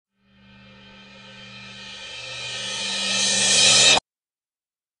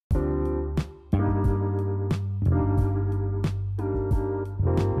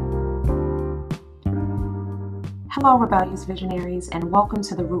Hello, rebellious visionaries, and welcome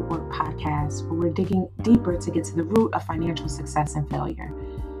to the Root Work Podcast, where we're digging deeper to get to the root of financial success and failure.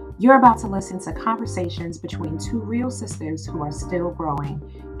 You're about to listen to conversations between two real sisters who are still growing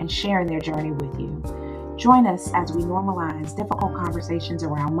and sharing their journey with you. Join us as we normalize difficult conversations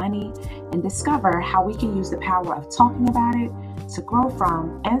around money and discover how we can use the power of talking about it to grow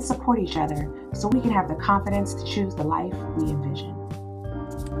from and support each other so we can have the confidence to choose the life we envision.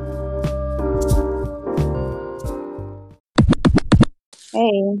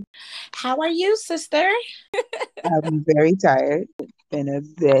 Hey, How are you, sister? I'm very tired. It's been a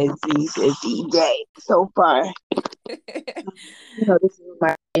busy day so far. This is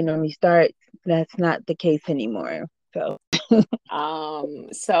my day normally starts. That's not the case anymore. So,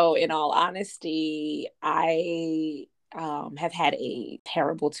 So in all honesty, I have had a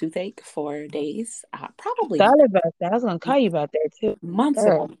terrible toothache for days, probably thought about that. I was gonna call you about that too. months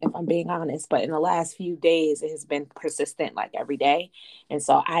ago, if I'm being honest. But in the last few days, it has been persistent, like every day. And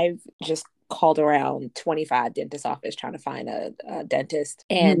so I've just called around 25 dentist office trying to find a dentist.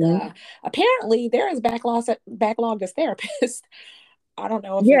 And apparently there is backlog as therapists. I don't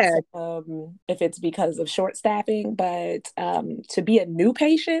know if it's because of short staffing, but to be a new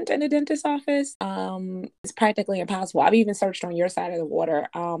patient in a dentist office, it's practically impossible. I've even searched on your side of the water,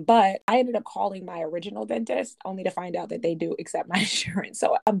 but I ended up calling my original dentist only to find out that they do accept my insurance.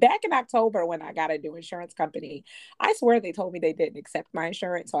 So back in October when I got a new insurance company, I swear they told me they didn't accept my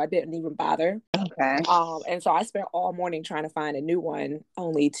insurance, so I didn't even bother. Okay. And so I spent all morning trying to find a new one,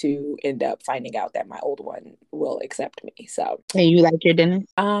 only to end up finding out that my old one will accept me. So, And you like your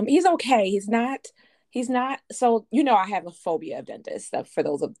dentist? he's okay. He's not. So, I have a phobia of dentists. For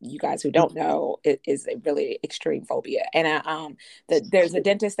those of you guys who don't know, it is a really extreme phobia. And there's a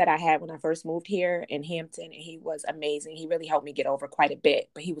dentist that I had when I first moved here in Hampton, and he was amazing. He really helped me get over quite a bit,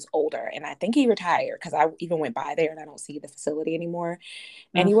 but he was older, and I think he retired because I even went by there and I don't see the facility anymore.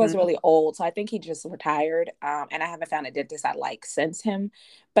 And he was really old, so I think he just retired. And I haven't found a dentist I like since him,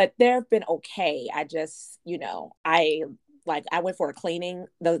 but they've been okay. I just, I went for a cleaning.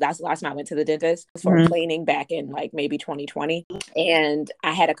 That's the last time I went to the dentist for a cleaning back in maybe 2020. And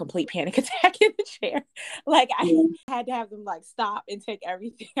I had a complete panic attack in the chair. I had to have them stop and take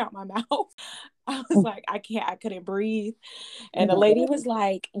everything out my mouth. I was like, I couldn't breathe. And the lady was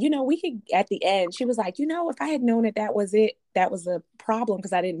like, we could, at the end, she was like, if I had known that was it, that was a problem,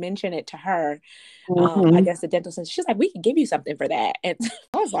 because I didn't mention it to her. I guess the dental said, she's like, we could give you something for that. And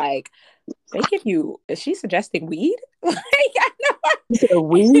I was like, they give you, is she suggesting weed? I know.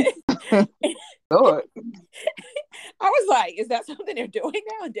 Weed? Lord. I was like, is that something they're doing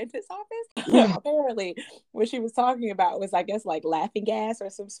now in dentist office? Apparently, what she was talking about was, I guess, laughing gas or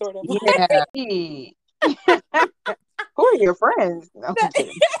some sort of. Yeah. Who are your friends? No, the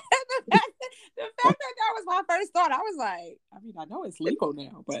fact that was my first thought, I was like, I know it's legal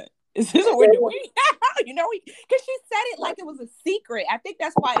now, but is this what we're doing? Because she said it like it was a secret. I think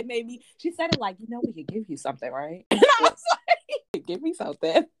that's why it made me. She said it like, we could give you something, right? And I was like, give me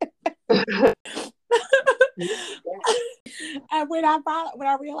something. And when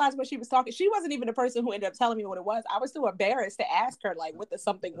I realized what she was talking, she wasn't even the person who ended up telling me what it was. I was too embarrassed to ask her what the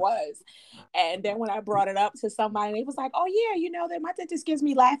something was. And then when I brought it up to somebody, they was like, "Oh yeah, that my dentist gives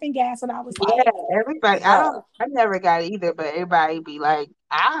me laughing gas," and I was like, everybody. I never got it either, but everybody be like,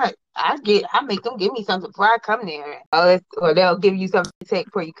 I make them give me something before I come there. Or they'll give you something to take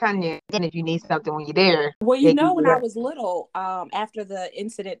before you come there. And if you need something when you're there. Well, when I was little, after the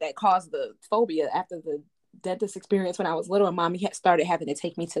incident that caused the phobia, after the dentist experience when I was little, and mommy started having to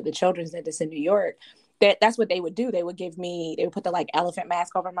take me to the children's dentist in New York, that's what they would do. They would put the elephant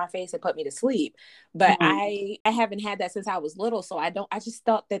mask over my face and put me to sleep. But I haven't had that since I was little, so I just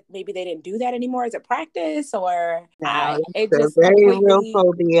thought that maybe they didn't do that anymore as a practice, or it's a very real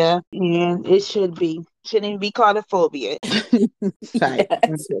phobia, and it shouldn't be called a phobia.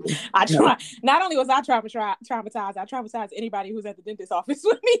 Yes. Not only was I traumatized, I traumatized anybody who's at the dentist office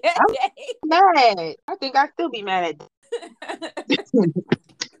with me that day. Mad. I think I'd still be mad at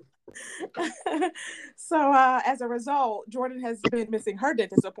So as a result, Jordan has been missing her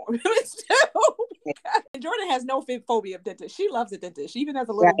dentist appointments too. And Jordan has no phobia of dentists. She loves a dentist. She even as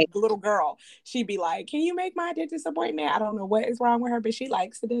a little girl, she'd be like, "Can you make my dentist appointment?" I don't know what is wrong with her, but she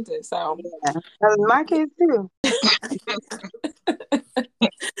likes the dentist. So my kids too.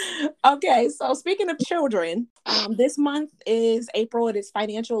 Okay, so speaking of children, this month is April. It is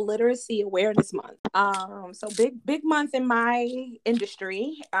Financial Literacy Awareness Month. So big month in my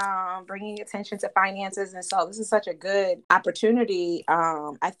industry, bringing attention to finances, and so this is such a good opportunity.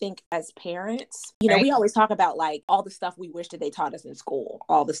 I think as parents, we always talk about all the stuff we wish that they taught us in school,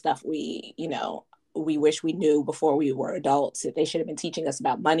 all the stuff we, we wish we knew before we were adults, that they should have been teaching us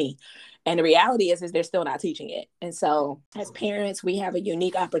about money. And the reality is they're still not teaching it. And so as parents, we have a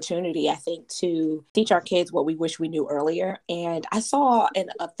unique opportunity, I think, to teach our kids what we wish we knew earlier. And I saw in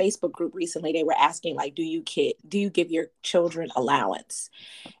a Facebook group recently, they were asking, like, do you give your children allowance?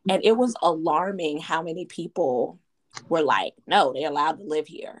 And it was alarming how many people were like, no, they're allowed to live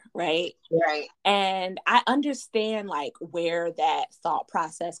here, right? Right. And I understand like where that thought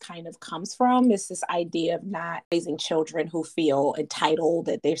process kind of comes from. It's this idea of not raising children who feel entitled,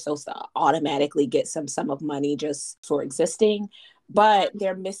 that they're supposed to automatically get some sum of money just for existing. But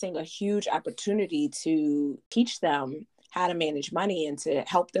they're missing a huge opportunity to teach them how to manage money and to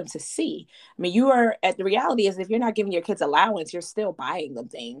help them to see. I mean, the reality is if you're not giving your kids allowance, you're still buying them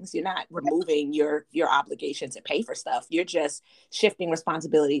things. You're not removing your obligation to pay for stuff. You're just shifting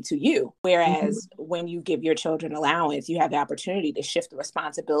responsibility to you. Whereas when you give your children allowance, you have the opportunity to shift the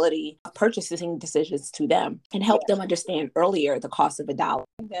responsibility of purchasing decisions to them and help them understand earlier the cost of a dollar.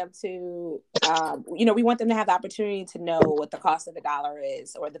 Them to, we want them to have the opportunity to know what the cost of a dollar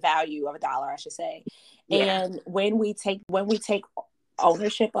is, or the value of a dollar, I should say. Yeah. And when we take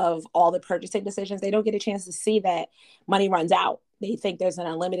ownership of all the purchasing decisions, they don't get a chance to see that money runs out. They think there's an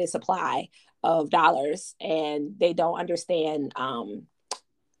unlimited supply of dollars, and they don't understand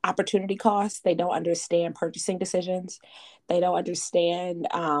opportunity costs. They don't understand purchasing decisions. They don't understand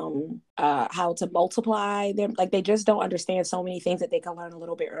how to multiply them. Like, they just don't understand so many things that they can learn a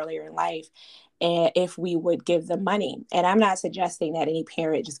little bit earlier in life. And if we would give them money, and I'm not suggesting that any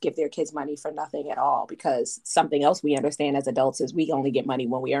parent just give their kids money for nothing at all, because something else we understand as adults is we only get money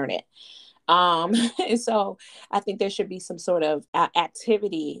when we earn it. And so I think there should be some sort of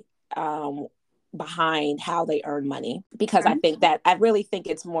activity behind how they earn money, because I really think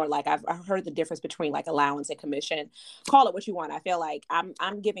it's more like I've heard the difference between like allowance and commission. Call it what you want. I feel like I'm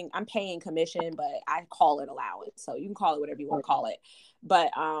paying commission, but I call it allowance. So you can call it whatever you want to call it.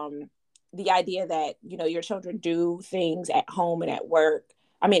 But the idea that, your children do things at home and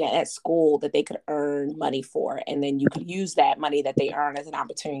at school that they could earn money for, and then you could use that money that they earn as an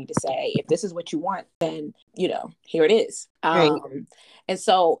opportunity to say, if this is what you want, then, here it is. Right. And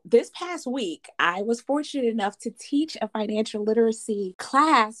so this past week, I was fortunate enough to teach a financial literacy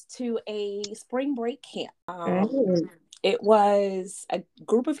class to a spring break camp. It was a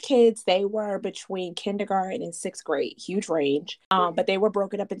group of kids. They were between kindergarten and sixth grade, huge range. But they were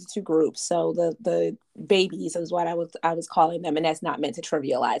broken up into two groups. So the babies is what I was calling them, and that's not meant to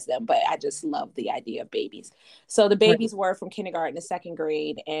trivialize them, but I just love the idea of babies. So the babies were from kindergarten to second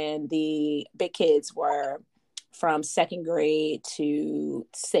grade, and the big kids were from second grade to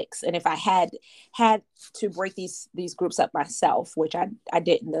sixth. And if I had to break these groups up myself, which I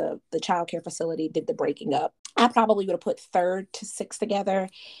didn't, the child care facility did the breaking up, I probably would have put third to sixth together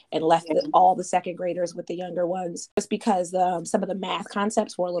and left all the second graders with the younger ones, just because some of the math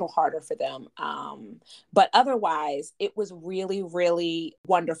concepts were a little harder for them. But otherwise, it was really, really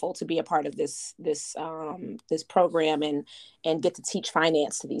wonderful to be a part of this program and get to teach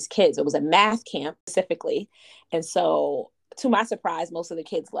finance to these kids. It was a math camp specifically. And so, to my surprise, most of the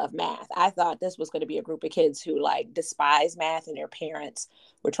kids love math. I thought this was going to be a group of kids who despise math, and their parents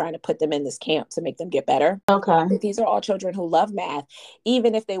were trying to put them in this camp to make them get better. Okay. But these are all children who love math,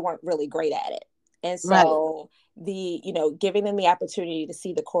 even if they weren't really great at it. And so giving them the opportunity to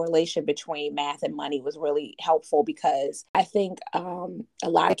see the correlation between math and money was really helpful, because I think a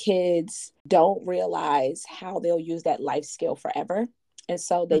lot of kids don't realize how they'll use that life skill forever. And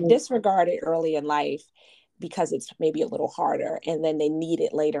so they disregard it early in life because it's maybe a little harder, and then they need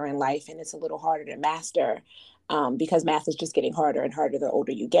it later in life, and it's a little harder to master because math is just getting harder and harder the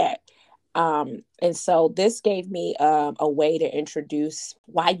older you get. And so this gave me a way to introduce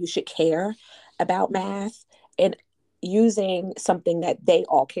why you should care about math, and using something that they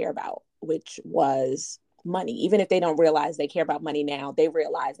all care about, which was money. Even if they don't realize they care about money now, they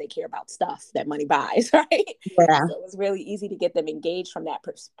realize they care about stuff that money buys, right? Yeah. So it was really easy to get them engaged from that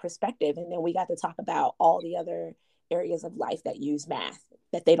perspective. And then we got to talk about all the other areas of life that use math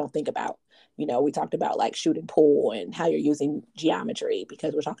that they don't think about. We talked about like shooting pool and how you're using geometry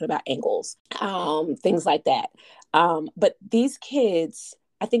because we're talking about angles, things like that. But these kids,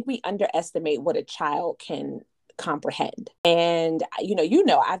 I think we underestimate what a child can comprehend. And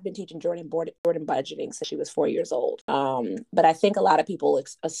I've been teaching Jordan budgeting since she was 4 years old. But I think a lot of people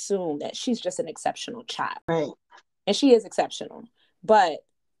assume that she's just an exceptional child. Right. And she is exceptional. But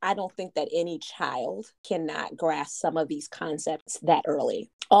I don't think that any child cannot grasp some of these concepts that early.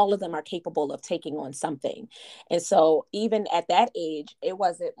 All of them are capable of taking on something. And so even at that age, it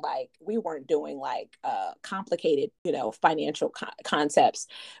wasn't like we weren't doing like complicated, financial concepts,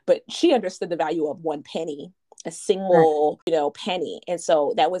 but she understood the value of one penny, a single, penny. And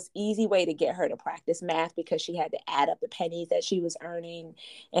so that was easy way to get her to practice math, because she had to add up the pennies that she was earning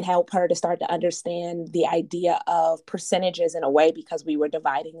and help her to start to understand the idea of percentages in a way, because we were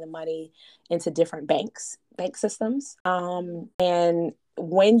dividing the money into different bank systems. And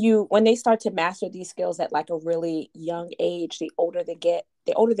when they start to master these skills at like a really young age, the older they get,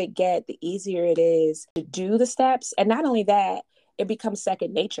 the easier it is to do the steps. And not only that, it becomes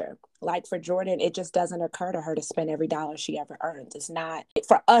second nature. Like for Jordan, it just doesn't occur to her to spend every dollar she ever earns. It's not,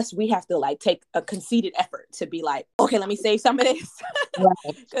 for us, we have to like take a conceited effort to be like, okay, let me save some of this.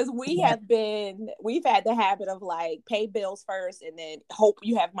 Because we've had the habit of like pay bills first and then hope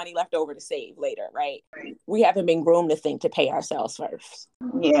you have money left over to save later, right? We haven't been groomed to think to pay ourselves first.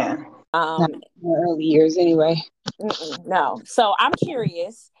 Yeah. Not in the early years anyway. No. So I'm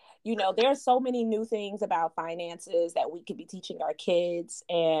curious, there's so many new things about finances that we could be teaching our kids.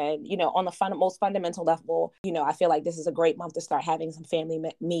 And, on the most fundamental level, I feel like this is a great month to start having some family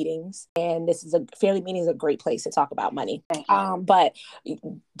meetings. And family meeting is a great place to talk about money. But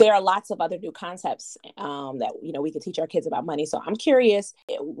there are lots of other new concepts that, we could teach our kids about money. So I'm curious,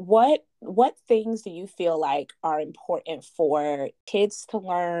 what things do you feel like are important for kids to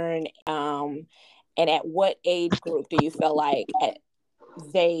learn? And at what age group do you feel like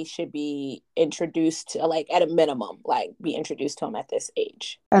they should be introduced to, like at a minimum, like be introduced to them at this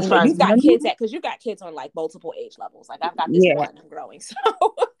age? You've got kids because you got kids on like multiple age levels. Like I've got this one growing. So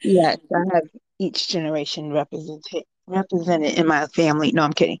yes, I have each generation represented in my family. No,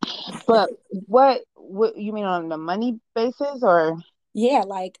 I'm kidding. But what you mean on the money basis, or? Yeah,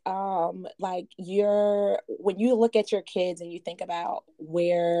 like when you look at your kids and you think about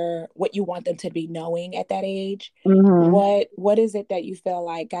what you want them to be knowing at that age, what is it that you feel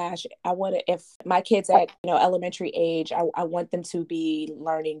like, gosh, if my kids at elementary age, I want them to be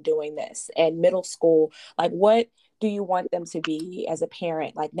learning doing this, and middle school, like what do you want them to be as a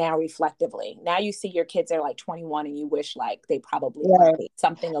parent, like now reflectively? Now you see your kids are like 21 and you wish like they probably learned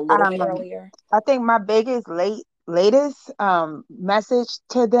something a little bit earlier. I think my latest message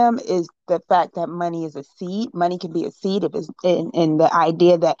to them is the fact that money is a seed. Money can be a seed if it's in the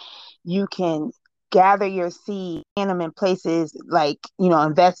idea that you can gather your seed, plant them in places like,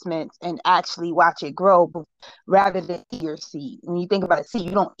 investments, and actually watch it grow rather than eat your seed. When you think about a seed,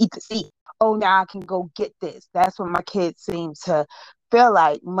 you don't eat the seed. Oh, now I can go get this. That's what my kids seem to feel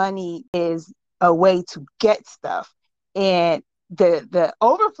like. Money is a way to get stuff. And the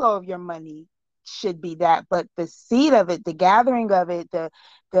overflow of your money should be that, but the seed of it, the gathering of it,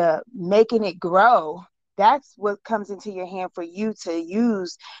 the making it grow, that's what comes into your hand for you to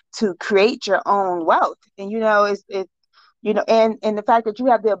use to create your own wealth. And and the fact that you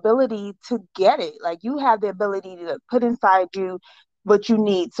have the ability to get it, like you have the ability to put inside you what you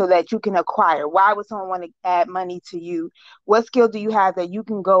need so that you can acquire. Why would someone want to add money to you? What skill do you have that you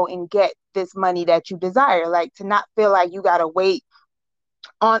can go and get this money that you desire? Like, to not feel like you gotta wait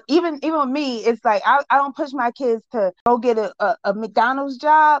on, even with me, it's like I don't push my kids to go get a McDonald's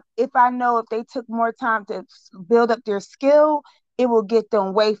job if I know if they took more time to build up their skill, it will get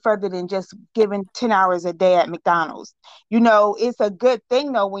them way further than just giving 10 hours a day at McDonald's. It's a good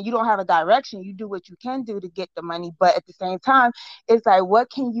thing though, when you don't have a direction, you do what you can do to get the money. But at the same time, it's like, what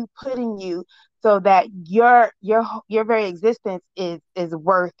can you put in you so that your very existence is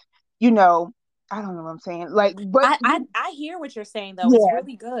worth, I don't know what I'm saying. Like, but I hear what you're saying though. Yeah. It's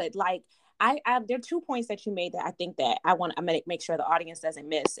really good. Like there are 2 points that you made that I think that I'm gonna make sure the audience doesn't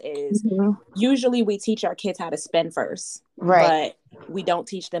miss is usually we teach our kids how to spend first, right? But we don't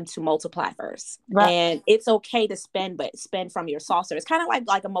teach them to multiply first. Right. And it's okay to spend, but spend from your saucer. It's kind of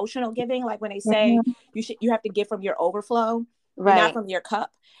like emotional giving, like when they say you have to give from your overflow, not from your cup.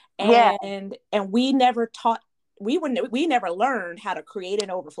 And we never never learned how to create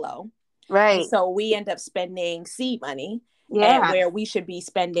an overflow. Right. And so we end up spending seed money, where we should be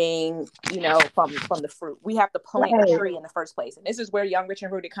spending, from the fruit. We have to plant a tree in the first place. And this is where Young, Rich,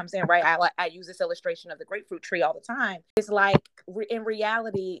 and Rooted comes in, right? I use this illustration of the grapefruit tree all the time. It's like, in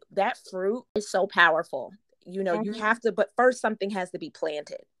reality, that fruit is so powerful. You have to, but first something has to be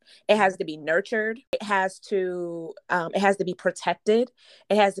planted. It has to be nurtured. It has to be protected.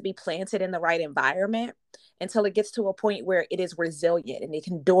 It has to be planted in the right environment. until it gets to a point where it is resilient and it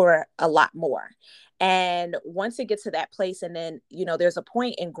can endure a lot more. And once it gets to that place, and then, you know, there's a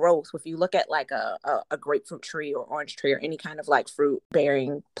point in growth. If you look at like a grapefruit tree or orange tree or any kind of like fruit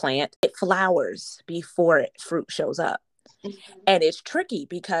bearing plant, it flowers before fruit shows up. And it's tricky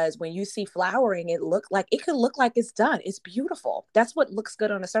because when you see flowering, it could look like it's done. It's beautiful. That's what looks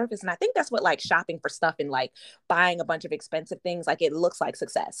good on the surface. And I think that's what like shopping for stuff and like buying a bunch of expensive things, like it looks like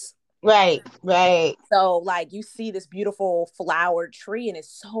success. Right. So like you see this beautiful flowered tree and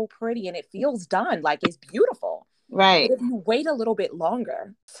it's so pretty and it feels done. Like it's beautiful. Right. But if you wait a little bit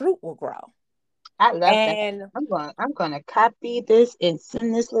longer, fruit will grow. I love And that. I'm gonna copy this and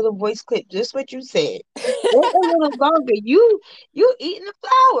send this little voice clip, just what you said. Wait a little longer. You eating the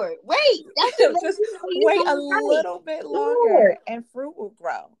flower. Wait, that's just wait a little bit longer and fruit will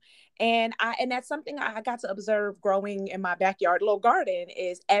grow. And that's something I got to observe growing in my backyard little garden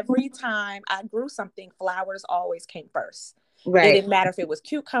is every time I grew something, flowers always came first. Right. It didn't matter if it was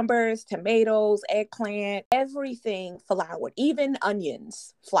cucumbers, tomatoes, eggplant, everything flowered, even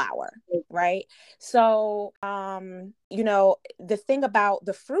onions flower, right? So, you know, the thing about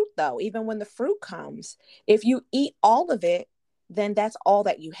the fruit though, even when the fruit comes, if you eat all of it, then that's all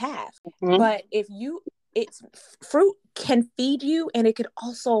that you have. Mm-hmm. But fruit can feed you, and it could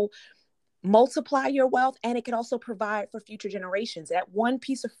also multiply your wealth, and it could also provide for future generations. That one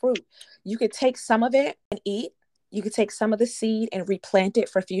piece of fruit, you could take some of it and eat. You could take some of the seed and replant it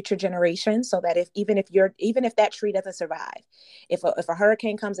for future generations, so that even if that tree doesn't survive, if a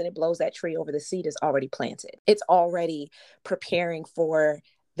hurricane comes and it blows that tree over, the seed is already planted. It's already preparing for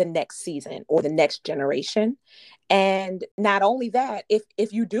the next season or the next generation. And not only that,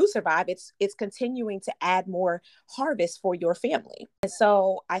 if you do survive, it's continuing to add more harvest for your family. And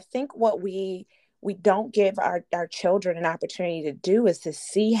so I think what we don't give our children an opportunity to do is to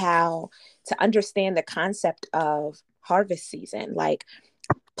understand the concept of harvest season. Like,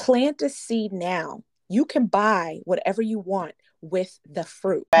 plant a seed now. You can buy whatever you want with the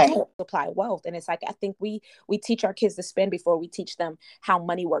fruit. Right. Supply wealth. And it's like, I think we teach our kids to spend before we teach them how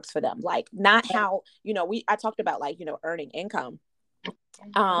money works for them. Like, not how, you know, I talked about like, you know, earning income.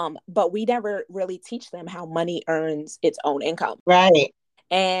 But we never really teach them how money earns its own income. Right.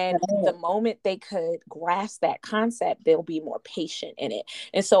 And the moment they could grasp that concept, they'll be more patient in it.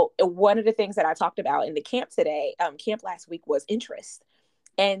 And so one of the things that I talked about in the camp last week, was interest.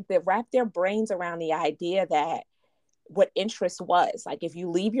 And they wrap their brains around the idea that what interest was. Like, if you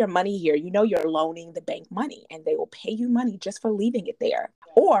leave your money here, you know, you're loaning the bank money and they will pay you money just for leaving it there.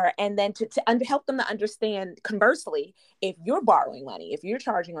 And then to help them to understand, conversely, if you're borrowing money, if you're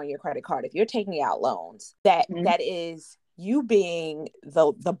charging on your credit card, if you're taking out loans, that is you being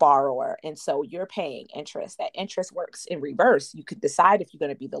the borrower. And so you're paying interest. That interest works in reverse. You could decide if you're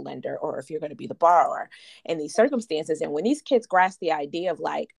going to be the lender or if you're going to be the borrower in these circumstances. And when these kids grasp the idea of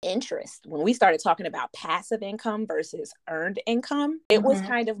like interest, when we started talking about passive income versus earned income, it was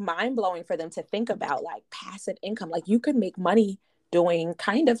kind of mind blowing for them to think about like passive income. Like, you could make money doing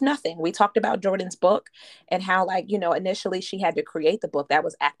kind of nothing. We talked about Jordan's book and how, like, you know, initially she had to create the book. That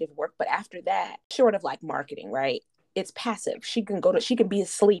was active work. But after that, short of like marketing, right? It's passive. She can be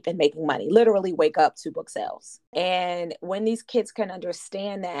asleep and making money, literally wake up to book sales. And when these kids can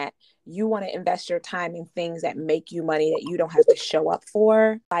understand that you want to invest your time in things that make you money, that you don't have to show up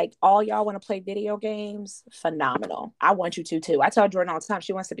for, like, all y'all want to play video games, phenomenal. I want you to too. I tell Jordan all the time,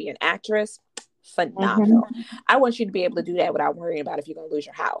 she wants to be an actress. Phenomenal. I want you to be able to do that without worrying about if you're going to lose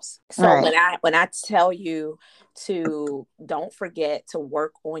your house. So when I tell you to don't forget to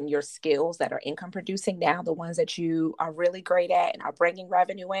work on your skills that are income producing now, the ones that you are really great at and are bringing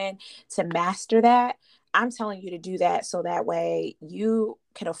revenue in, to master that, I'm telling you to do that so that way you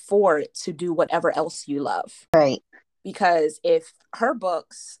can afford to do whatever else you love. Right. Because if her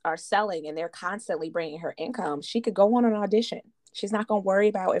books are selling and they're constantly bringing her income, she could go on an audition. She's not going to worry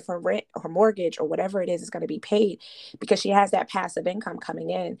about if her rent or her mortgage or whatever it is going to be paid, because she has that passive income coming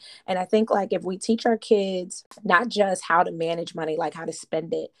in. And I think, like, if we teach our kids not just how to manage money, like how to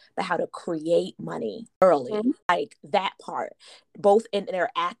spend it, but how to create money early, like that part, both in their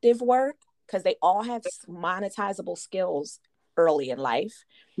active work, because they all have monetizable skills early in life,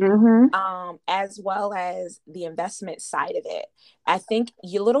 as well as the investment side of it. I think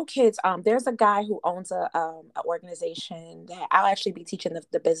you little kids, there's a guy who owns a organization that I'll actually be teaching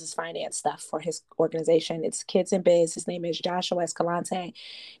the business finance stuff for his organization. It's Kids in Biz. His name is Joshua Escalante.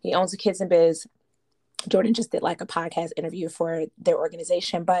 He owns a Kids in Biz. Jordan just did like a podcast interview for their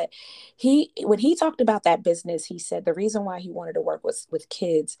organization, but when he talked about that business, he said the reason why he wanted to work with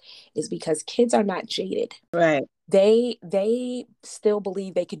kids is because kids are not jaded. Right. They still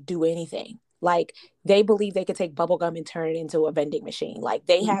believe they could do anything. Like they believe they could take bubble gum and turn it into a vending machine. Like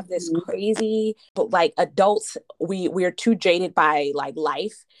they have this crazy, but like adults, we're too jaded by like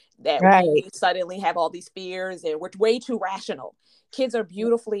life that Right. we suddenly have all these fears and we're way too rational. Kids are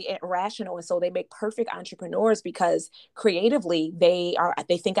beautifully irrational, and so they make perfect entrepreneurs because creatively they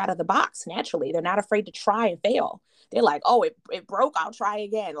think out of the box naturally. They're not afraid to try and fail. They're like, oh, it broke, I'll try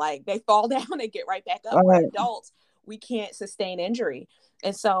again. Like they fall down and get right back up. We're adults, we can't sustain injury.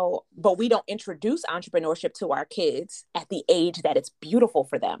 And so, but we don't introduce entrepreneurship to our kids at the age that it's beautiful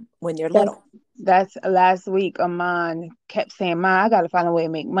for them when they're little. That's last week. Amon kept saying, "Ma, I got to find a way to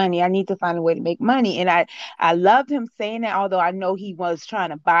make money. I need to find a way to make money." And I loved him saying that, although I know he was trying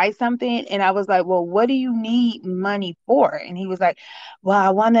to buy something. And I was like, "Well, what do you need money for?" And he was like, "Well, I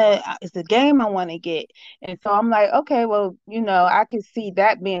want to. It's a game I want to get." And so I'm like, "Okay, well, I can see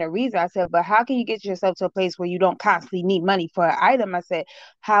that being a reason." I said, "But how can you get yourself to a place where you don't constantly need money for an item?" I said,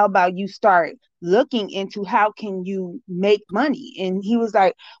 "How about you start looking into how can you make money?" And he was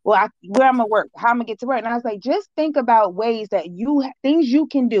like, "Well, where I'm gonna work, how I'm gonna get to work." And I was like, just think about ways that things you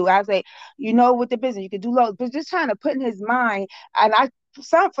can do. I was like, with the business, you could do loads, but just trying to put in his mind. And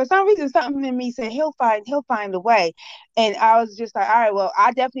for some reason, something in me said he'll find a way. And I was just like, all right, well,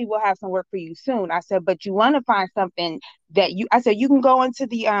 I definitely will have some work for you soon. I said, but you want to find something that I said, you can go into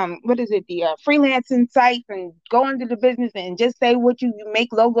the the freelancing sites and go into the business and just say what you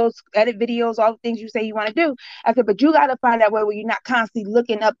make logos, edit videos, all the things you say you want to do. I said, but you got to find that way where you're not constantly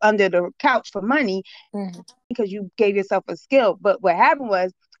looking up under the couch for money because you gave yourself a skill. But what happened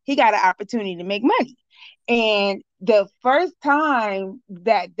was he got an opportunity to make money. And the first time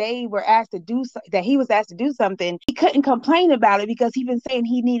that he was asked to do something, he couldn't complain about it because he'd been saying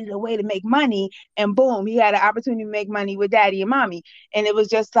he needed a way to make money. And boom, he had an opportunity to make money with daddy and mommy. And it was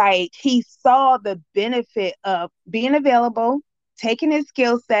just like he saw the benefit of being available, taking his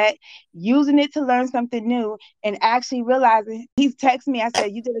skill set, using it to learn something new, and actually realizing. He's texted me. I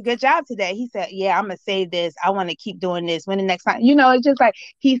said, "You did a good job today." He said, "Yeah, I'm going to save this. I want to keep doing this. When the next time," it's just like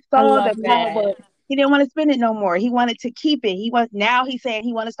he saw the power. He didn't want to spend it no more. He wanted to keep it. Now he's saying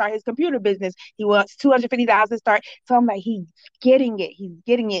he wants to start his computer business. He wants $250 to start. So I'm like, he's getting it. He's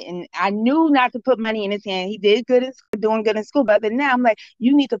getting it. And I knew not to put money in his hand. He did good in school, doing good in school. But then now I'm like,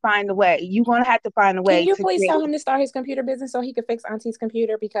 you need to find a way. You're going to have to find a way. Can you please tell him to start his computer business so he could fix Auntie's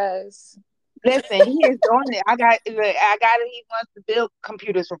computer? Because listen, he is doing it. I got it. He wants to build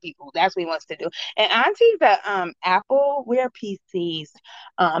computers for people. That's what he wants to do. And Auntie's a Apple. We're PCs.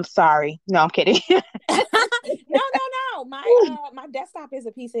 I'm sorry. No, I'm kidding. No. My desktop is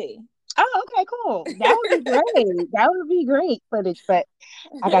a PC. Oh, okay, cool. That would be great. That would be great footage. But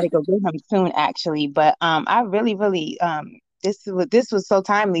I got to go get him soon, actually. But I really, really this was so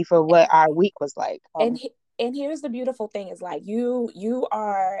timely for what our week was like. And here's the beautiful thing is like you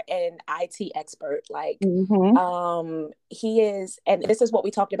are an IT expert. Like he is, and this is what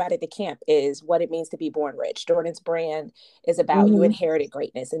we talked about at the camp, is what it means to be born rich. Jordan's brand is about you inherited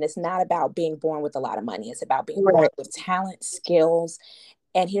greatness, and it's not about being born with a lot of money. It's about being born with talent, skills.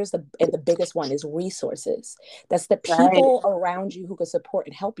 And the biggest one is resources. That's the people around you who can support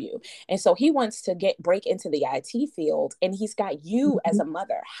and help you. And so he wants to break into the IT field, and he's got you as a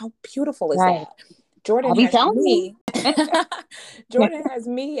mother. How beautiful is that? Jordan has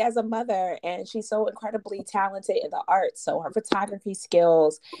me as a mother, and she's so incredibly talented in the arts. So her photography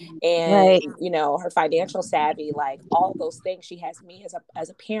skills and her financial savvy, like all those things, she has me as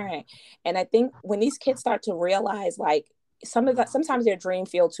a parent. And I think when these kids start to realize, like, sometimes their dream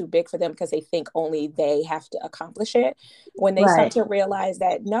feel too big for them because they think only they have to accomplish it. When they start to realize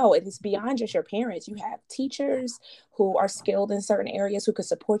that no, it is beyond just your parents. You have teachers who are skilled in certain areas who could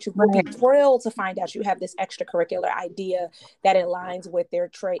support you, who will be thrilled to find out you have this extracurricular idea that aligns with their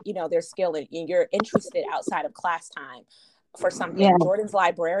trade, their skill, and you're interested outside of class time for something. Jordan's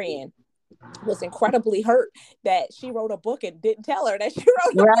librarian was incredibly hurt that she wrote a book and didn't tell her that she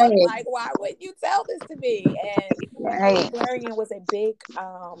wrote a book. Like, why wouldn't you tell this to me? And librarian was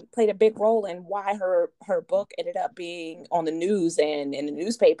played a big role in why her book ended up being on the news and in the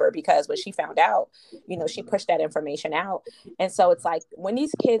newspaper, because when she found out, she pushed that information out. And so it's like when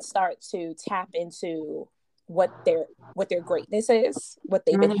these kids start to tap into what their greatness is, what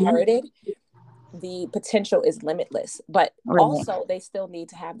they've inherited, the potential is limitless, but also they still need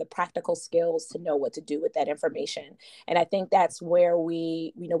to have the practical skills to know what to do with that information. And I think that's where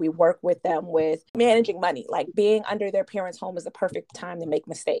we work with them with managing money. Like being under their parents' home is the perfect time to make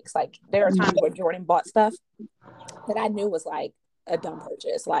mistakes. Like there are times where Jordan bought stuff that I knew was like a dumb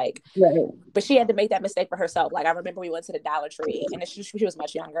purchase, like, but she had to make that mistake for herself. Like I remember we went to the Dollar Tree, and she was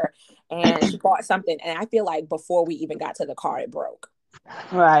much younger, and she bought something, and I feel like before we even got to the car, it broke.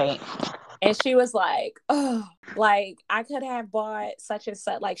 And she was like, oh, like I could have bought such and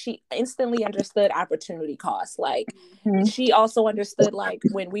such. Like she instantly understood opportunity cost. Like she also understood like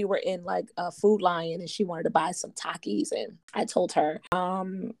when we were in like a Food Lion and she wanted to buy some Takis, and I told her,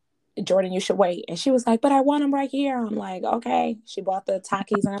 Jordan, you should wait. And she was like, but I want them right here. I'm like, okay. She bought the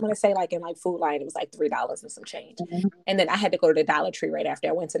Takis, and I'm going to say like in like Food Lion, it was like $3 and some change. And then I had to go to the Dollar Tree right after.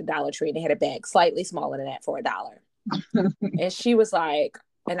 I went to the Dollar Tree and they had a bag slightly smaller than that for $1. And she was like,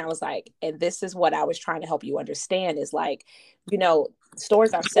 and I was like, and this is what I was trying to help you understand is like, you know,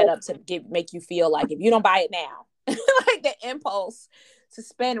 stores are set up to make you feel like if you don't buy it now, like the impulse to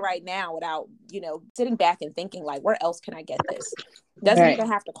spend right now without, you know, sitting back and thinking like, where else can I get this? Doesn't even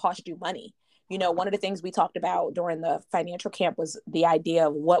have to cost you money. You know, one of the things we talked about during the financial camp was the idea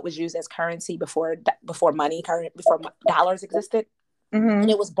of what was used as currency before dollars existed. And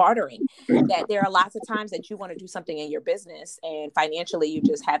it was bartering. That there are lots of times that you want to do something in your business and financially you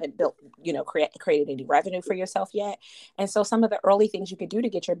just haven't built, you know, created any revenue for yourself yet. And so some of the early things you could do to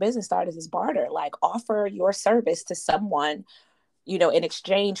get your business started is barter, like offer your service to someone, you know, in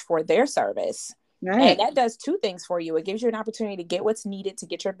exchange for their service. And that does two things for you. It gives you an opportunity to get what's needed to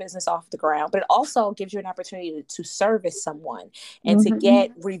get your business off the ground, but it also gives you an opportunity to service someone and to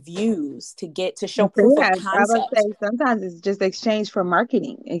get reviews, to show proof of concept. I would say sometimes it's just exchange for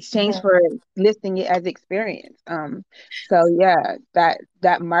marketing, exchange for listing it as experience. So yeah,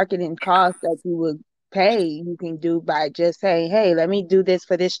 that marketing cost that you would pay, you can do by just saying, hey, let me do this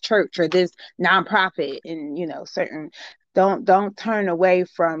for this church or this nonprofit, and you know, don't turn away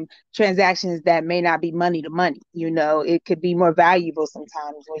from transactions that may not be money to money. You know, it could be more valuable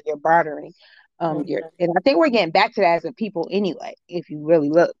sometimes when you're bartering. And I think we're getting back to that as a people anyway, if you really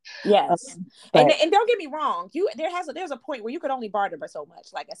look. Yes. And don't get me wrong, there's a point where you could only barter by so much.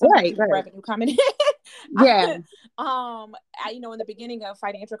 Like at some point revenue coming in. You know, in the beginning of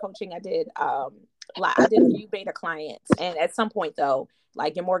financial coaching, I did a few beta clients, and at some point though,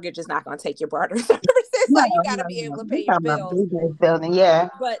 like your mortgage is not going to take your barter services. So you got to be able to pay your bills.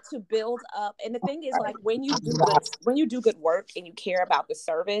 But to build up, and the thing is, like when you do good work and you care about the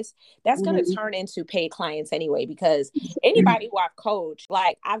service, that's going to turn into paid clients anyway. Because anybody who I've coached,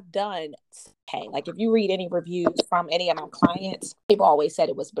 like I've done, like if you read any reviews from any of my clients, they've always said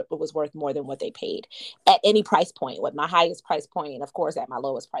it was worth more than what they paid at any price point, with my highest price point, and of course at my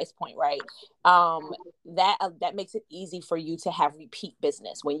lowest price point, right? That makes it easy for you to have repeat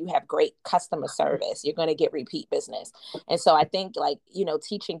business. When you have great customer service, you're going to get repeat business. And so I think, like, you know,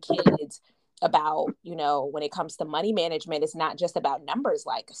 teaching kids about, you know, when it comes to money management, it's not just about numbers,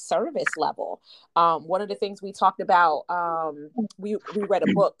 like service level. One of the things we talked about, we read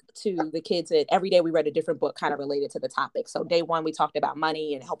a book to the kids, and every day we read a different book kind of related to the topic. So day one, we talked about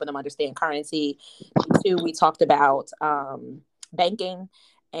money and helping them understand currency. Day 2, we talked about banking.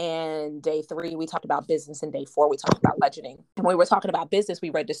 And day 3, we talked about business. And day 4, we talked about budgeting. And when we were talking about business, we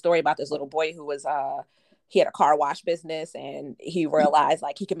read the story about this little boy who was, he had a car wash business, and he realized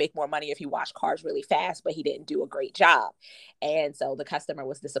like he could make more money if he washed cars really fast, but he didn't do a great job. And so the customer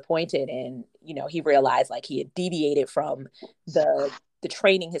was disappointed, and, you know, he realized like he had deviated from the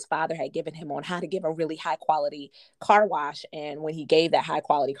training his father had given him on how to give a really high quality car wash. And when he gave that high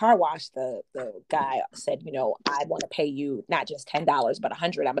quality car wash, the guy said, you know, I want to pay you not just $10, but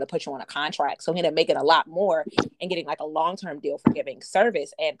 $100. I'm going to put you on a contract. So he ended up making a lot more and getting like a long-term deal for giving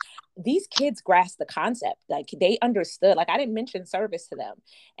service. And these kids grasped the concept. Like they understood, like I didn't mention service to them.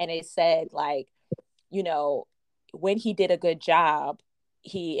 And it said like, you know, when he did a good job,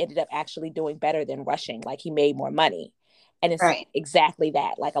 he ended up actually doing better than rushing. Like he made more money. And it's exactly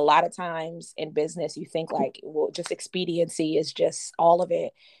that. Like a lot of times in business, you think like, well, just expediency is just all of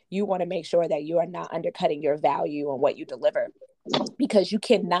it. You want to make sure that you are not undercutting your value on what you deliver, because you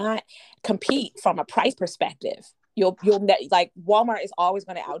cannot compete from a price perspective. You'll like Walmart is always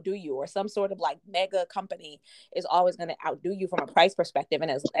going to outdo you, or some sort of like mega company is always going to outdo you from a price perspective. And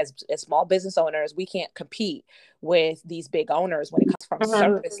as small business owners, we can't compete with these big owners when it comes from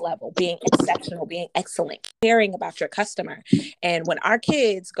service level, being exceptional, being excellent, caring about your customer. And when our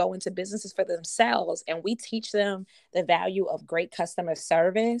kids go into businesses for themselves and we teach them the value of great customer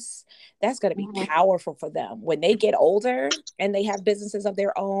service, that's going to be powerful for them when they get older and they have businesses of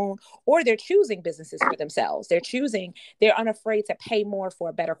their own, or they're choosing businesses for themselves. They're unafraid to pay more for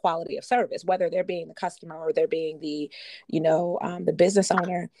a better quality of service, whether they're being the customer or they're being the, you know, the business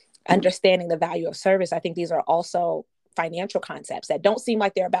owner. Understanding the value of service. I think these are also financial concepts that don't seem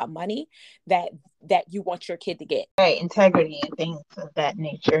like they're about money, that you want your kid to get. Right, integrity and things of that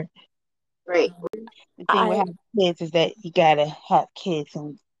nature. Right. The thing with having kids is that you gotta have kids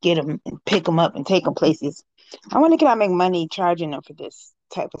and get them and pick them up and take them places. I wonder, can I make money charging them for this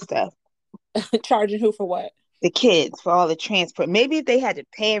type of stuff? Charging who for what? The kids for all the transport. Maybe if they had to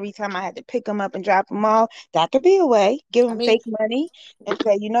pay every time I had to pick them up and drop them off, that could be a way. Give I them mean, fake money and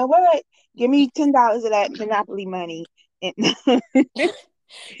say, you know what? Give me $10 of that Monopoly money. And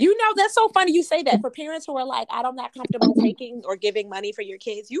you know, that's so funny you say that. For parents who are like, I'm not comfortable taking or giving money for your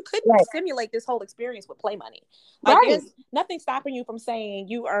kids, you could right, simulate this whole experience with play money. Like, right. there's nothing stopping you from saying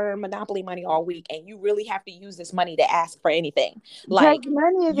you earn Monopoly money all week and you really have to use this money to ask for anything. Because Like,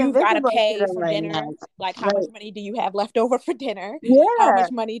 money is you've got to invisible to pay them for right dinner. now. Like, how much Right. money do you have left over for dinner? How Yeah.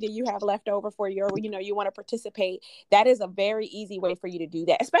 much money do you have left over for your, you want to participate? That is a very easy way for you to do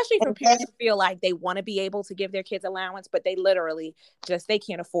that, especially for And then, parents who feel like they want to be able to give their kids allowance, but they literally they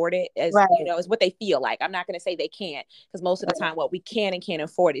can't afford it, as right, is what they feel like. I'm not going to say they can't, because most of the time what we can and can't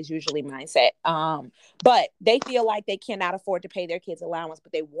afford is usually mindset. But they feel like they cannot afford to pay their kids allowance,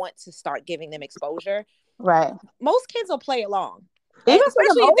 but they want to start giving them exposure. right. Most kids will play along. Even And for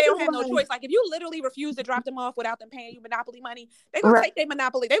them especially if they don't older have no ones. choice. Like, if you literally refuse to drop them off without them paying you Monopoly money, they're gonna Right. take their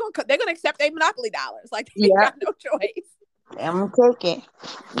Monopoly. They're gonna accept their Monopoly dollars. Like, they Yeah. got no choice. I'm gonna take it.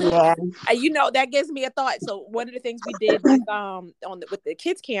 Yeah. That gives me a thought. So one of the things we did with with the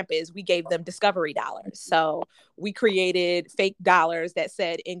kids camp is we gave them discovery dollars. So we created fake dollars that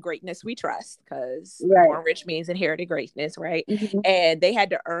said "In greatness we trust," because Right. born rich means inherited greatness, right? Mm-hmm. And they had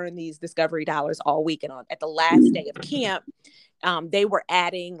to earn these discovery dollars all week. And at the last day of camp, they were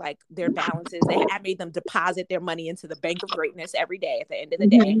adding like their balances. I made them deposit their money into the bank of greatness every day at the end of the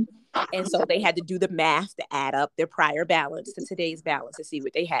day. And so they had to do the math to add up their prior balance to today's balance to see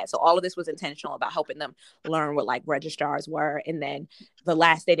what they had. So all of this was intentional about helping them learn what like registrars were. And then the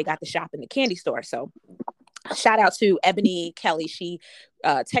last day they got to shop in the candy store. So shout out to Ebony Kelly. She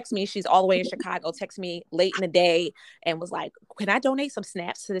texted me. She's all the way in Chicago. Texted me late in the day and was like, "Can I donate some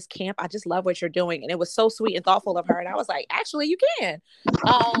snaps to this camp? I just love what you're doing." And it was so sweet and thoughtful of her. And I was like, "Actually, you can.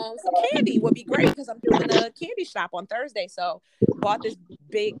 Some candy would be great, because I'm doing a candy shop on Thursday." So bought this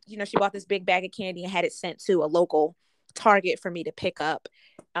she bought this big bag of candy and had it sent to a local Target for me to pick up.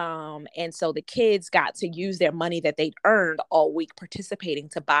 And so the kids got to use their money that they'd earned all week participating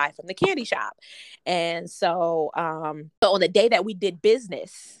to buy from the candy shop. And so on the day that we did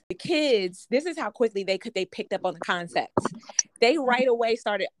business, the kids, this is how quickly they picked up on the concepts. They right away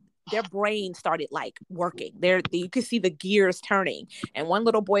their brain started like working. You could see the gears turning. And one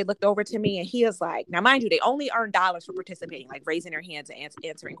little boy looked over to me and he was like, now mind you, they only earn dollars for participating, like raising their hands and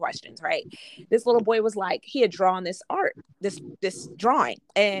answering questions, right? This little boy was like, he had drawn this art, this drawing.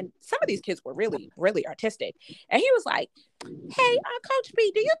 And some of these kids were really, really artistic. And he was like, "Hey, Coach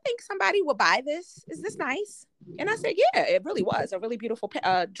B, do you think somebody will buy this? Is this nice?" And I said, "Yeah, it really was a really beautiful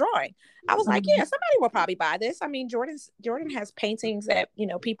drawing." I was like, "Yeah, somebody will probably buy this." I mean, Jordan has paintings that,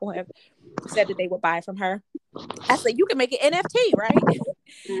 people have said that they would buy from her. I said, "You can make an NFT, right?"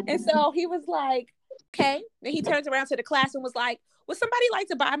 And so he was like, "Okay." Then he turns around to the class and was like, "Would somebody like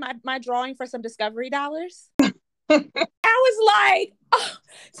to buy my drawing for some discovery dollars?" I was like, oh.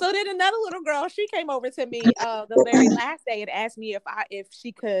 So then another little girl, she came over to me the very last day and asked me if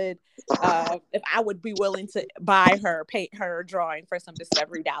she could, if I would be willing to paint her drawing for some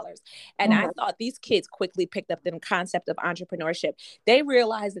discovery dollars. And I thought these kids quickly picked up the concept of entrepreneurship. They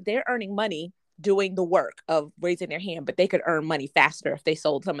realized that they're earning money doing the work of raising their hand, but they could earn money faster if they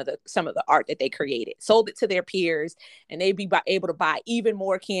sold some of the art that they created, sold it to their peers, and they'd be able to buy even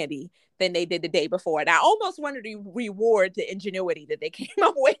more candy than they did the day before. And I almost wanted to reward the ingenuity that they came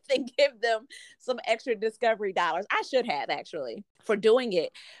up with and give them some extra discovery dollars. I should have, actually, for doing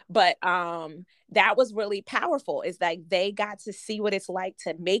it. But that was really powerful. It's like they got to see what it's like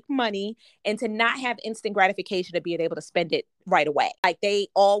to make money and to not have instant gratification of being able to spend it right away. Like, they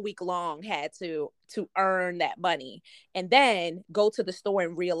all week long had to earn that money and then go to the store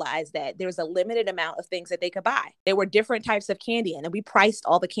and realize that there's a limited amount of things that they could buy. There were different types of candy, and we priced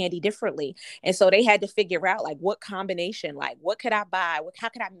all the candy differently. And so they had to figure out, like, what combination, like, what could I buy? How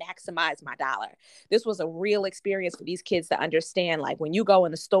could I maximize my dollar? This was a real experience for these kids to understand, like, when you go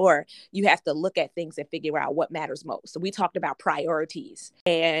in the store, you have to look at things and figure out what matters most. So we talked about priorities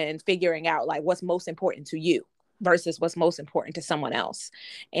and figuring out, like, what's most important to you versus what's most important to someone else.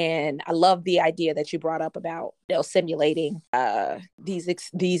 And I love the idea that you brought up about simulating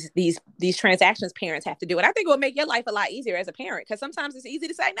these transactions parents have to do. And I think it will make your life a lot easier as a parent, because sometimes it's easy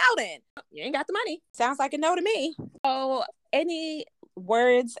to say no. Then you ain't got the money. Sounds like a no to me. So, any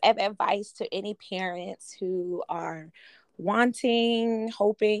words of advice to any parents who are wanting,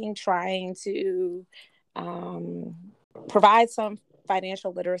 hoping, trying to provide some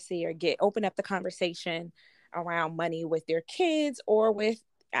financial literacy or open up the conversation around money with their kids or with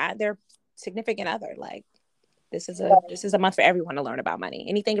their significant other? Like, This is a month for everyone to learn about money.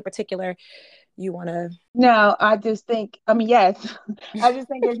 Anything in particular you want to? No, I just think, I mean, yes, I just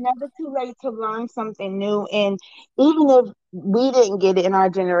think it's never too late to learn something new. And even if we didn't get it in our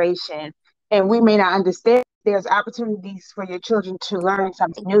generation and we may not understand, there's opportunities for your children to learn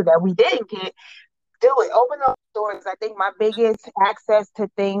something new that we didn't get. Do it. Open those doors. I think my biggest access to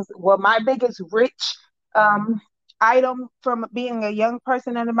things, well, my biggest rich um, item from being a young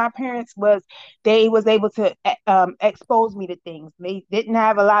person under my parents was they was able to expose me to things. They didn't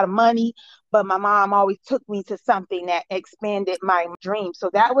have a lot of money, but my mom always took me to something that expanded my dreams. So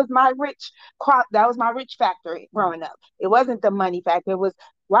that was my that was my rich factor growing up. It wasn't the money factor. It was,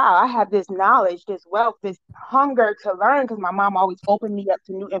 wow, I have this knowledge, this wealth, this hunger to learn, because my mom always opened me up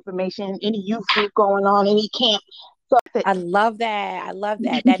to new information, any youth group going on, any camp. So I love that. I love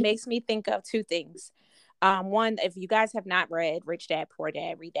that. That makes me think of two things. One, if you guys have not read Rich Dad Poor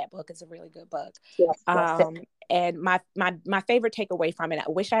Dad, read that book. It's a really good book. yes. And my favorite takeaway from it, I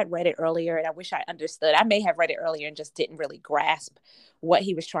wish I had read it earlier, and I wish I understood. I may have read it earlier and just didn't really grasp what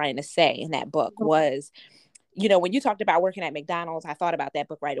he was trying to say in that book. Was, when you talked about working at McDonald's, I thought about that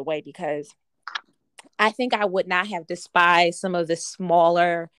book right away, because I think I would not have despised some of the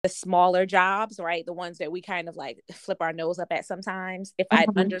smaller jobs, right? The ones that we kind of like flip our nose up at sometimes, if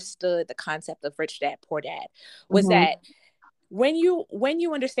I'd understood the concept of Rich Dad Poor Dad. Was that when you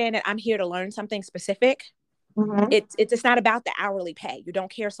understand that I'm here to learn something specific, it's not about the hourly pay. You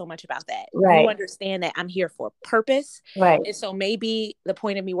don't care so much about that. Right. You understand that I'm here for purpose. Right. And so maybe the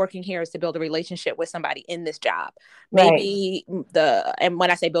point of me working here is to build a relationship with somebody in this job. Maybe and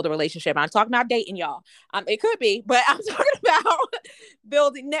when I say build a relationship, I'm talking about dating, y'all. It could be, but I'm talking about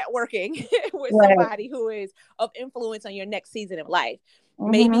building networking with somebody who is of influence on your next season of life.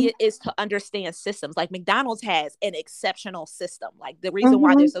 Maybe it is to understand systems. Like McDonald's has an exceptional system. Like the reason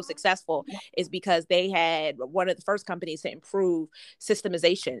why they're so successful is because they had one of the first companies to improve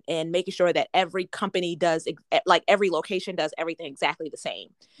systemization and making sure that every company does, like every location does everything exactly the same,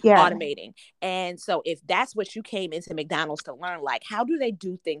 automating. And so if that's what you came into McDonald's to learn, like how do they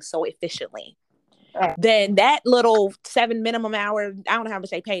do things so efficiently? Then that little 7 minimum hour, I don't know how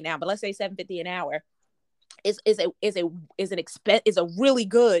much they pay now, but let's say $7.50 an hour, is a really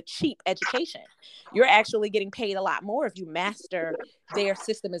good, cheap education. You're actually getting paid a lot more if you master their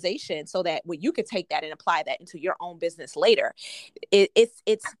systemization, so that when you could take that and apply that into your own business later.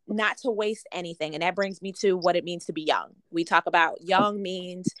 It's not to waste anything. And that brings me to what it means to be young. We talk about young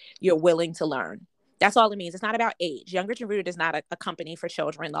means you're willing to learn. That's all it means. It's not about age. Young, Rich, and Rooted is not a company for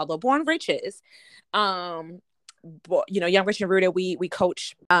children, although Born Rich is. Young, Rich, and Rooted, we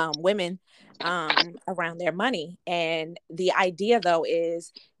coach women around their money. And the idea, though,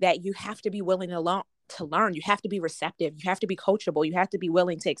 is that you have to be willing to learn. You have to be receptive. You have to be coachable. You have to be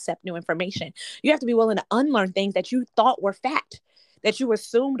willing to accept new information. You have to be willing to unlearn things that you thought were fact, that you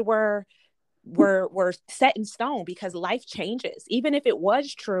assumed were set in stone, because life changes. Even if it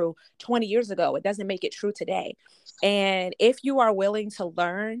was true 20 years ago, it doesn't make it true today. And if you are willing to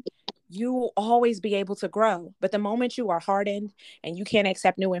learn, you will always be able to grow. But the moment you are hardened and you can't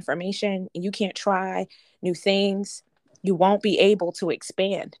accept new information and you can't try new things, you won't be able to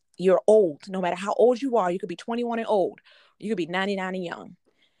expand. You're old. No matter how old you are, you could be 21 and old. You could be 99 and young.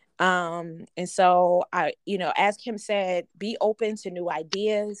 And so as Kim said, be open to new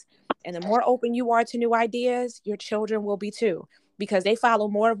ideas. And the more open you are to new ideas, your children will be too, because they follow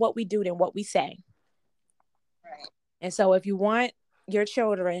more of what we do than what we say. Right. And so if you want your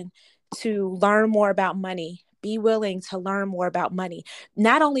children to learn more about money, be willing to learn more about money.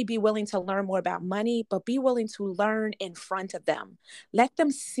 Not only be willing to learn more about money, but be willing to learn in front of them. Let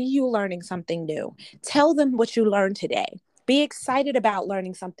them see you learning something new. Tell them what you learned today. Be excited about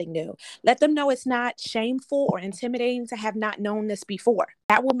learning something new. Let them know it's not shameful or intimidating to have not known this before.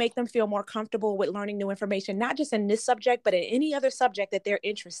 That will make them feel more comfortable with learning new information, not just in this subject, but in any other subject that they're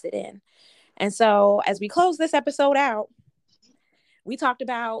interested in. And so as we close this episode out, we talked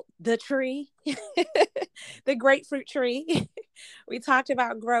about the tree, the grapefruit tree. We talked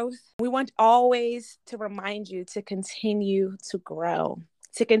about growth. We want always to remind you to continue to grow,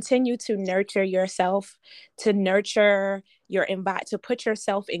 to continue to nurture yourself, to nurture your to put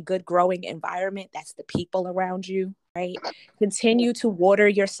yourself in good growing environment. That's the people around you, right? Continue to water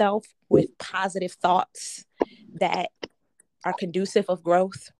yourself with positive thoughts that are conducive of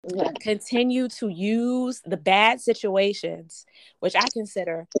growth. Continue to use the bad situations, which I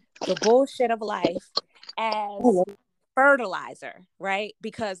consider the bullshit of life, as fertilizer, right?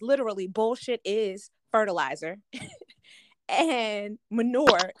 Because literally bullshit is fertilizer. and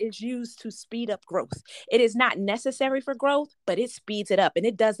manure is used to speed up growth. It is not necessary for growth, but it speeds it up. And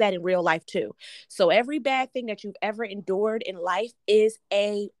it does that in real life too. So every bad thing that you've ever endured in life is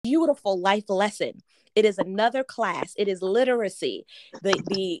a beautiful life lesson. It is another class. It is literacy,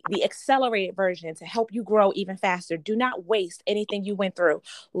 the accelerated version to help you grow even faster. Do not waste anything you went through.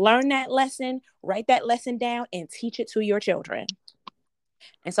 Learn that lesson, write that lesson down, and teach it to your children.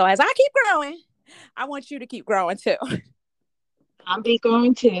 And so as I keep growing, I want you to keep growing too. I'll be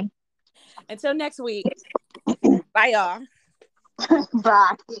going too. Until next week. Bye, y'all.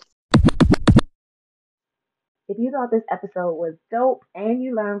 Bye. If you thought this episode was dope and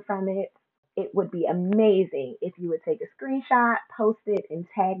you learned from it, it would be amazing if you would take a screenshot, post it, and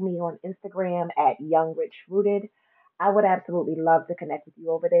tag me on Instagram at YoungRichRooted. I would absolutely love to connect with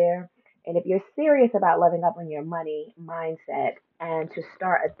you over there. And if you're serious about leveling up on your money mindset and to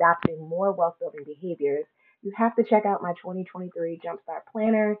start adopting more wealth building behaviors, you have to check out my 2023 Jumpstart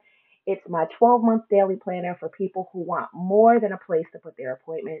Planner. It's my 12-month daily planner for people who want more than a place to put their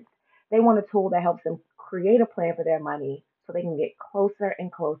appointments. They want a tool that helps them create a plan for their money so they can get closer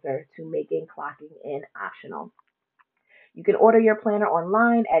and closer to making clocking in optional. You can order your planner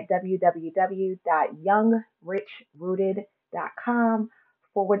online at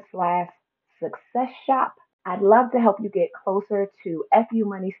www.youngrichRooted.com/success shop. I'd love to help you get closer to FU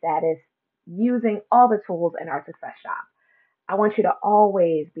money status using all the tools in our success shop. I want you to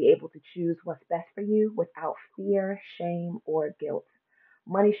always be able to choose what's best for you without fear, shame, or guilt.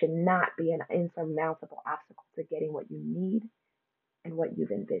 Money should not be an insurmountable obstacle to getting what you need and what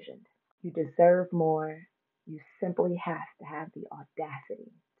you've envisioned. You deserve more. You simply have to have the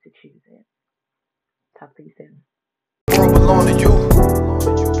audacity to choose it. Talk to you soon. The world belongs to you.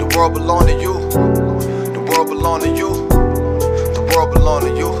 The world belongs to you. The world belongs to you. The world belongs to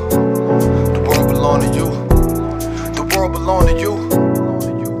you. The world belongs to you. The world belongs to you.